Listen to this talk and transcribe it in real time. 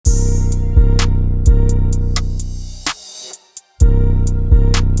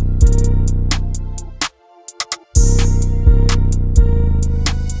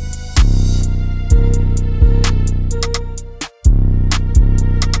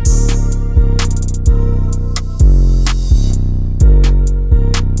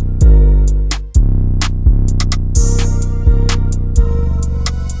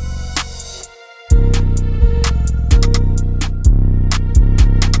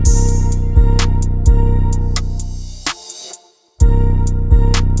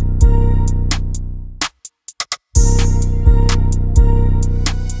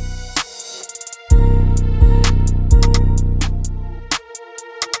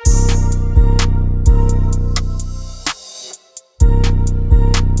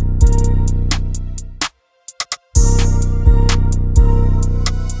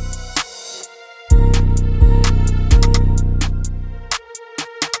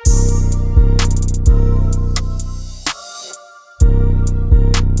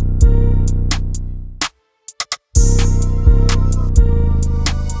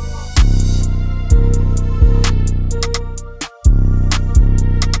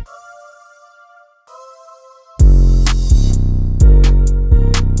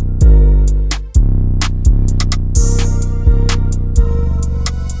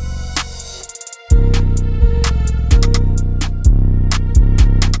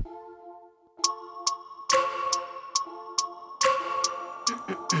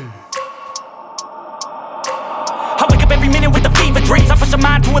I wake up every minute with the fever dreams. I push my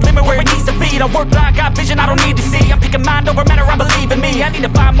mind to a limit where it needs to be. I work blind, got vision I don't need to see. I'm picking mind over matter, I believe in me. I need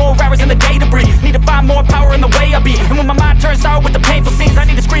to find more hours in the day to breathe. Need to find more power in the way I be. And when my mind turns sour with the painful scenes, I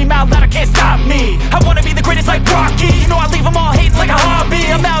need to scream out loud, I can't stop me. I wanna be the greatest like Rocky. You know I leave them all hating like a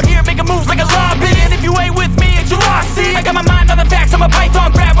hobby. I'm out here making moves like a lobby. And if you ain't with me, it's your loss, see. I got my mind on the facts, I'm a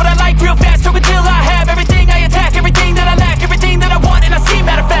python, grab what I like real fast. Choke until I have everything I attack, everything that I lack, everything that I want, and I see,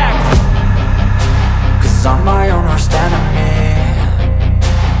 matter of fact. Cause I'm my own worst enemy,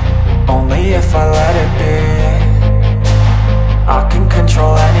 only if I let it be. I can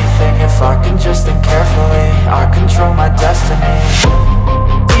control anything if I can just think carefully. I control my destiny.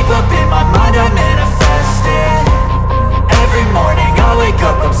 Deep up in my mind I manifest it. Every morning I wake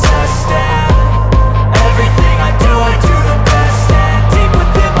up obsessed, and everything I do the best. And deep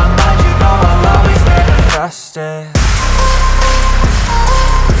within my mind, you know I'll always manifest it.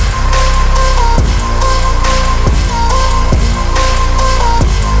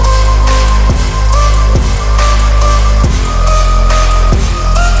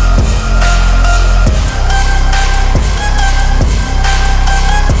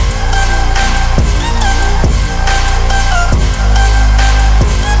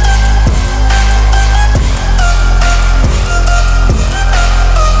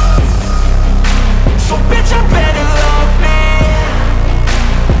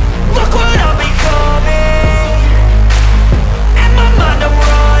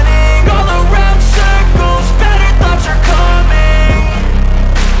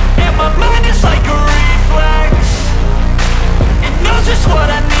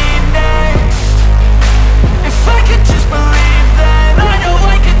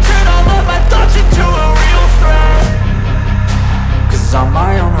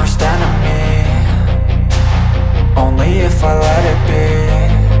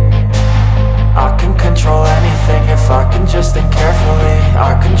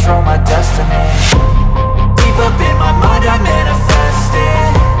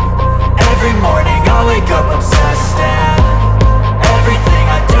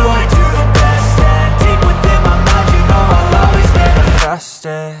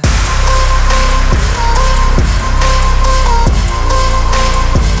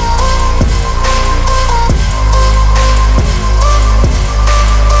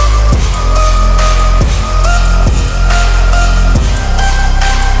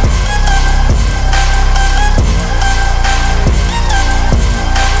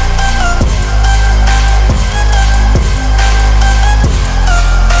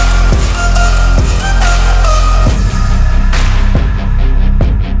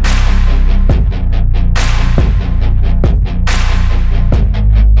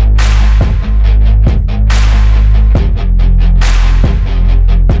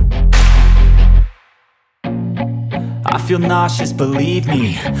 Feel nauseous, believe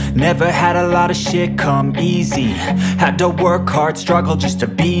me. Never had a lot of shit come easy. Had to work hard, struggle just to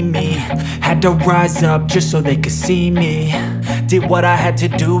be me. Had to rise up just so they could see me. Did what I had to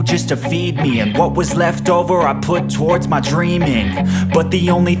do just to feed me. And what was left over I put towards my dreaming. But the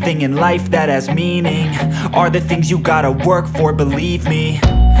only thing in life that has meaning are the things you gotta work for, believe me.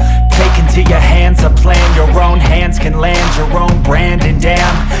 Take into your hands a plan, your own hands can land your own brand. And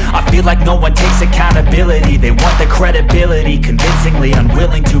damn, I feel like no one takes accountability. They want the credibility, convincingly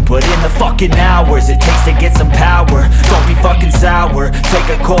unwilling to put in the fucking hours it takes to get some power. Don't be fucking sour, take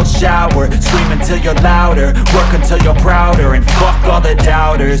a cold shower. Scream until you're louder, work until you're prouder. And fuck all the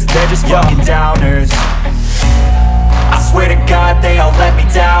doubters, they're just fucking downers. I swear to God they all let me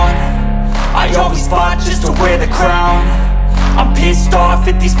down. I always fought just to wear the crown. I'm pissed off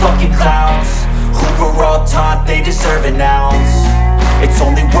at these fucking clowns who were all taught they deserve an ounce. It's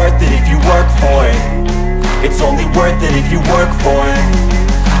only worth it if you work for it. It's only worth it if you work for it.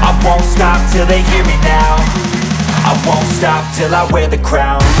 I won't stop till they hear me now. I won't stop till I wear the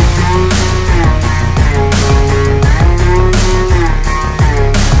crown.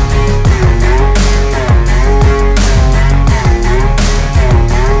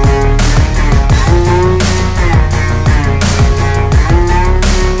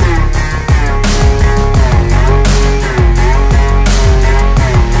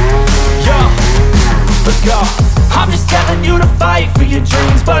 I'm just telling you to fight for your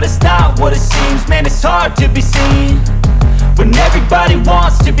dreams, but it's not what it seems. Man, it's hard to be seen when everybody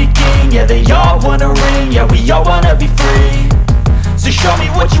wants to be king. Yeah, they all wanna ring, yeah, we all wanna be free. So show me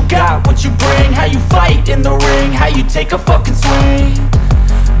what you got, what you bring, how you fight in the ring, how you take a fucking swing.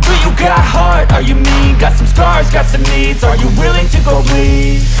 Do you got heart, are you mean? Got some scars, got some needs, are you willing to go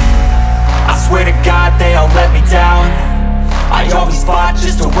bleed? I swear to God they all let me down. I always fought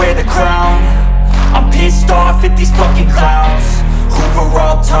just to wear the crown. I'm pissed off at these fucking clowns who were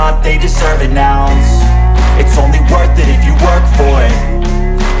all taught they deserve an ounce. It's only worth it if you work for it.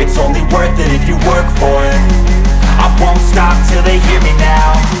 It's only worth it if you work for it. I won't stop till they hear me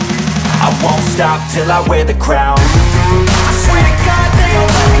now. I won't stop till I wear the crown. I swear to God they all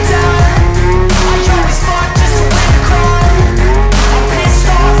let me down. I always fought just to wear the crown. I'm pissed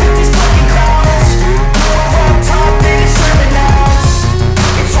off at these fucking clowns who are all taught they deserve an ounce.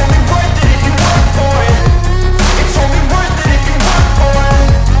 It's only worth it if you work for it. It's only worth it if you work for it.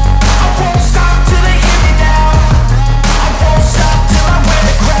 I won't stop till they hear me now. I won't stop till I wear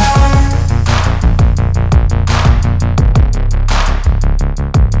the crown.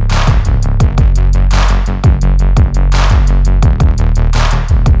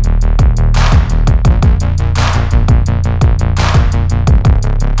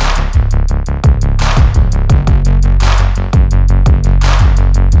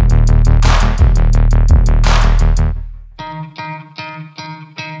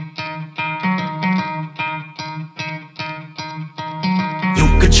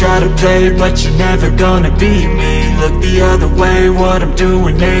 Try to play it, but you're never gonna beat me. Look the other way, what I'm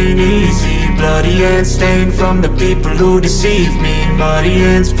doing ain't easy. Bloody hands stained from the people who deceive me. Muddy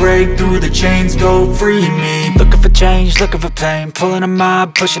hands break through the chains, go free me. Looking for change, looking for pain. Pulling a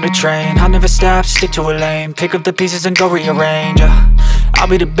mob, pushing a train. I'll never stop, stick to a lane. Pick up the pieces and go rearrange. I'll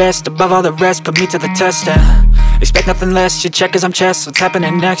be the best above all the rest, put me to the test and expect nothing less, your check is I'm chess, what's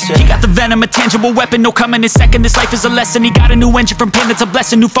happening next, yeah. He got the venom, a tangible weapon, no coming in second. This life is a lesson, he got a new engine from pain, that's a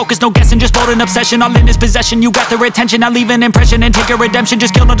blessing. New focus, no guessing, just bold and obsession. All in his possession, you got their attention. I leave an impression and take a redemption.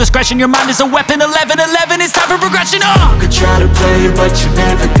 Just kill, no discretion, your mind is a weapon. 11-11, it's time for progression, You could try to play it, but you're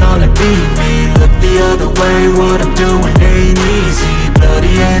never gonna beat me. Look the other way, what I'm doing ain't easy.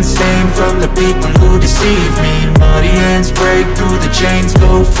 Bloody hands stained from the people who deceive me. Muddy hands break through the chains,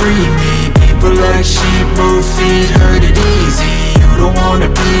 go free me. People like sheep move feet, hurt it easy. You don't wanna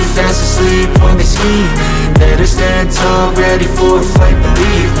be fast asleep when they scheming. Better stand tall, ready for a fight,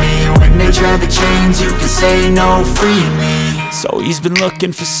 believe me. When they try the chains, you can say no, free me. So he's been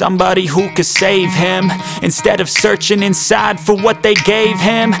looking for somebody who could save him, instead of searching inside for what they gave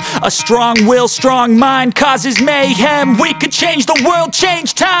him. A strong will, strong mind causes mayhem. We could change the world,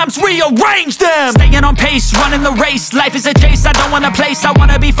 change times, rearrange them. Staying on pace, running the race. Life is a chase, I don't want a place, I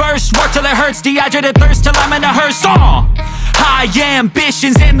wanna be first. Work till it hurts, dehydrated thirst till I'm in a hearse. High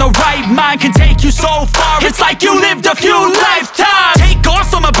ambitions in the right mind can take you so far. It's like you lived a few lifetimes. Take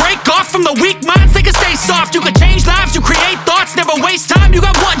off, I'ma break off from the weak minds. They can stay soft, you can change lives, you create thoughts, never waste time. You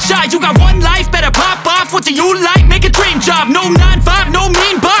got one shot, you got one life, better pop off. What do you like? Make a dream job. No 9-5, no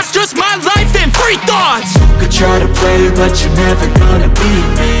mean boss, just my life and free thoughts. You could try to play it, but you're never gonna beat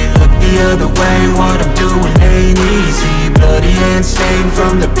me. Look the other way, what I'm doing ain't easy. Bloody hands stained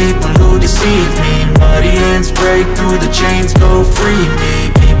from the people who deceive me. Muddy hands break through the chains, go free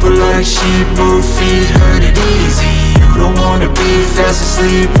me. People like sheep move feet, hurt it easy. You don't wanna be fast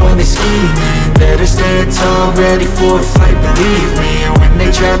asleep when they scheming. Better stand tall, ready for a fight, believe me. When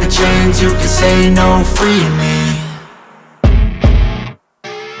they try the chains, you can say no, free me.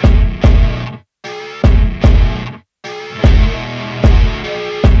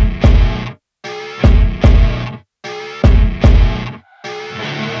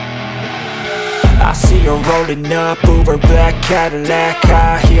 I see her rolling up, Uber black Cadillac,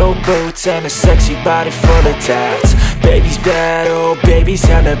 high heel boots and a sexy body full of tats. Baby's bad, oh baby's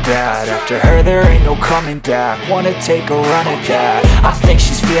hella bad. After her there ain't no coming back. Wanna take a run at that. I think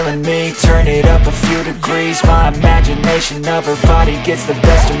she's feeling me, turn it up a few degrees. My imagination of her body gets the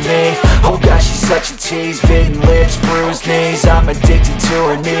best of me. Oh gosh, she's such a tease, bitten lips, bruised knees. I'm addicted to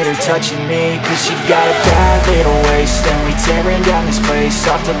her, need her touching me. Cause she got a bad little waist, and we tearing down this place.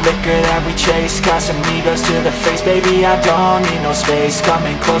 Off the liquor that we chase, Casamigos to the face. Baby, I don't need no space.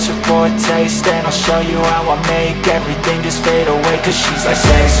 Coming closer for a taste, and I'll show you how I make everything just fade away. Cause she's like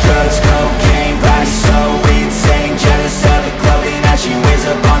sex, drugs, cocaine, body so insane. Jealous of the clothing that she wears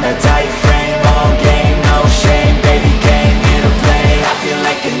up on a tight frame. All game, no shame, baby came here to play. I feel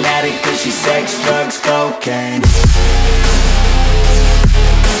like an addict cause she's sex, drugs, cocaine.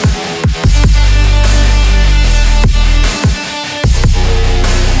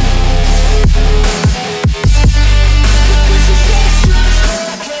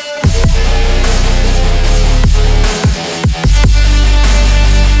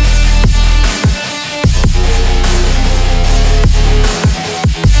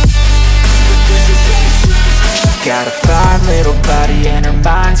 Got a fine little body and her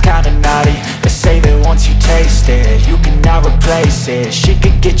mind's kinda naughty. They say that once you taste it, you cannot replace it. She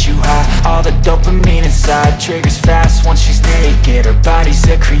could get you high, all the dopamine inside triggers fast once she's naked. Her body's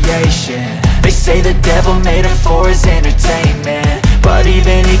a creation. They say the devil made her for his entertainment, but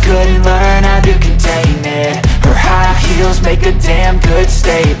even he couldn't learn how to contain it. Her high heels make a damn good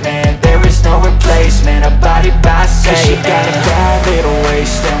statement. There is no replacement, a body by Satan. 'Cause she got a bad little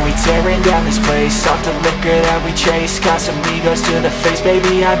waist, and we tearing down this place off the liquor that we chase. Got some egos to the face,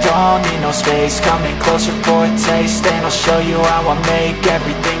 baby, I don't need no space. Coming closer for a taste, and I'll show you how I make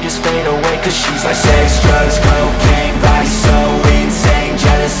everything just fade away. 'Cause she's like sex, drugs, cocaine, body so insane.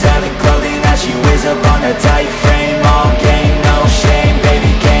 Jealous of the clothing that she wears up on her tight frame. All game, no shame,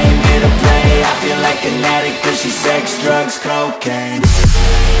 baby came here to play. I feel like an addict 'cause she's sex, drugs, cocaine.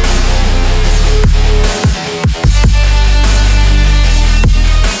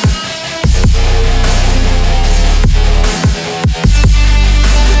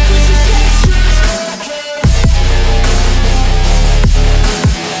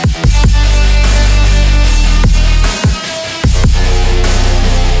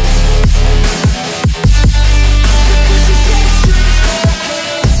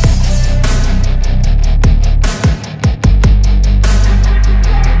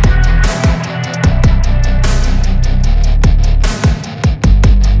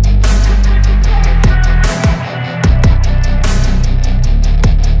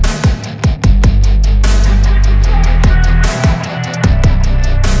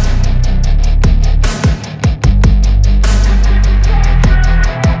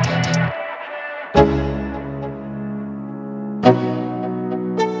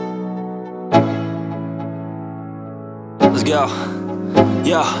 Let's go.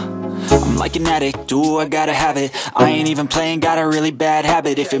 Yo, I'm like an addict, ooh, I gotta have it. I ain't even playing, got a really bad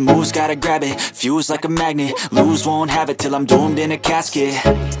habit. If it moves, gotta grab it, fuse like a magnet. Lose, won't have it till I'm doomed in a casket.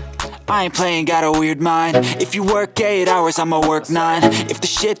 I ain't playing, got a weird mind. If you work 8 hours, I'ma work 9. If the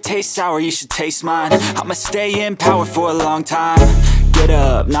shit tastes sour, you should taste mine. I'ma stay in power for a long time. Get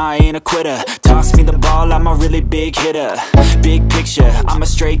up, nah, I ain't a quitter. Toss me the ball, I'm a really big hitter. Big picture, I'm a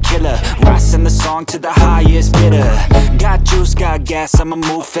straight killer. Rising the song to the highest bidder. Got juice, got gas, I'ma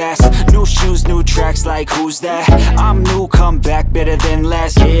move fast. New shoes, new tracks, like who's that? I'm new, come back, better than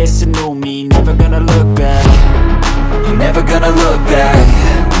last. Yeah, it's a new me, never gonna look back. I'm never gonna look back,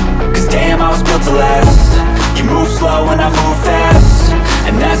 'cause damn, I was built to last. You move slow and I move fast,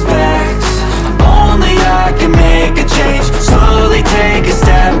 and that's facts. Only I can make a change. Slowly take a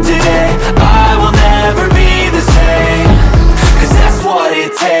step today. I will never be the same, 'cause that's what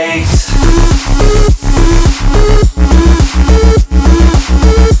it takes.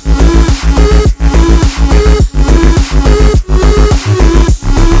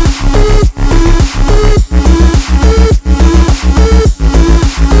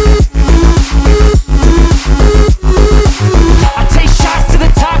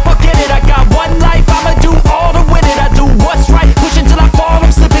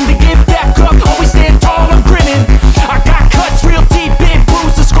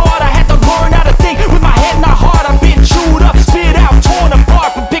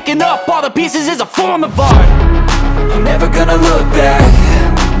 Pieces is a form of art. I'm never gonna look back,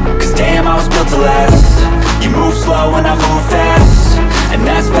 'cause damn, I was built to last. You move slow and I move fast, and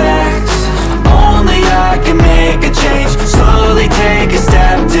that's facts. Only I can make a change. Slowly take a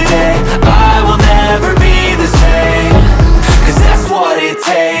step today. I will never be the same, 'cause that's what it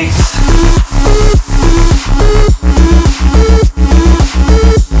takes.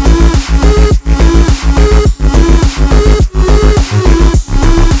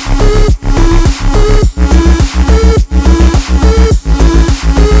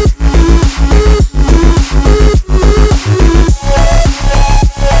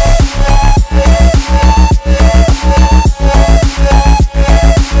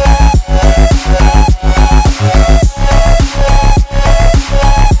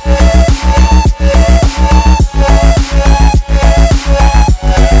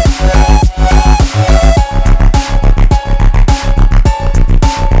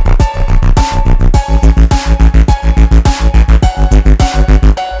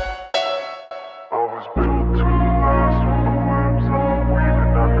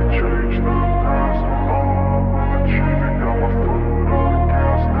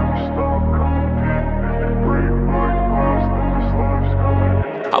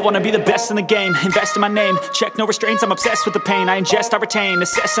 wanna be the best in the game, invest in my name, check no restraints, I'm obsessed with the pain. I ingest, I retain,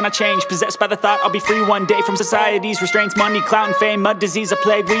 assess and I change, possessed by the thought I'll be free one day from society's restraints. Money, clout and fame, mud, disease, a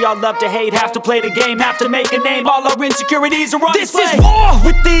plague. We all love to hate, have to play the game, have to make a name. All our insecurities are on display. This is war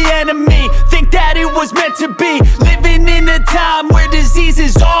with the enemy, think that it was meant to be. Living in a time where disease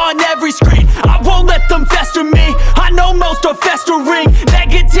is on every screen. I won't let them fester me, I know most are festering.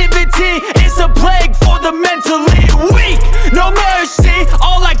 Negativity is a plague for the mentally weak. No mercy,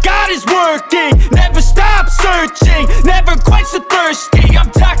 all I got is working. Never stop searching, never quench the thirsty.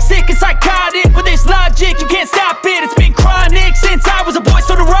 I'm toxic and psychotic, with this logic you can't stop it. It's been chronic since I was a boy,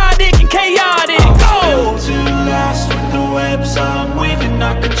 so neurotic and chaotic. I'm built to last with the webs I'm weaving.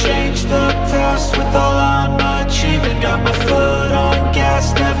 I could change the past with all I'm achieving. Got my foot on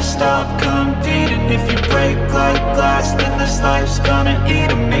gas, never stop competing. If you break like glass, then this life's gonna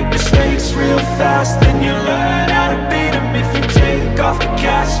eat 'em. Make mistakes real fast, then you learn how to beat 'em. If you take off the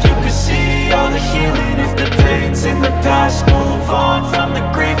cast, you can see all the healing. If the pain's in the past, move on from the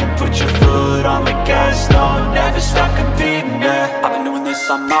grave and put your foot on the gas. No, never stop competing, yeah. I've been doing this,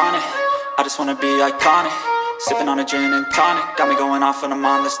 I'm on it, I just wanna be iconic. Sipping on a gin and tonic, got me going off when I'm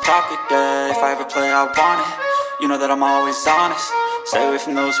on this topic, yeah. If I ever play, I want it, you know that I'm always honest. Stay away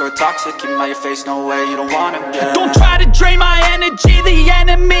from those who are toxic, keep 'em out your face, no way, you don't want 'em, yeah. Don't try to drain my energy, the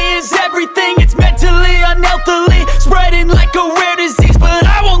enemy is everything. It's mentally, unhealthily, spreading like a rare disease. But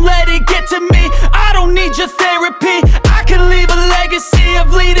I won't let it get to me, I don't need your therapy. I can leave a legacy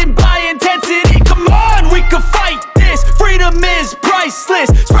of leading by intensity. Come on, we can fight this, freedom is priceless.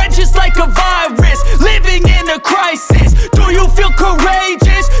 Spread just like a virus, living in a crisis.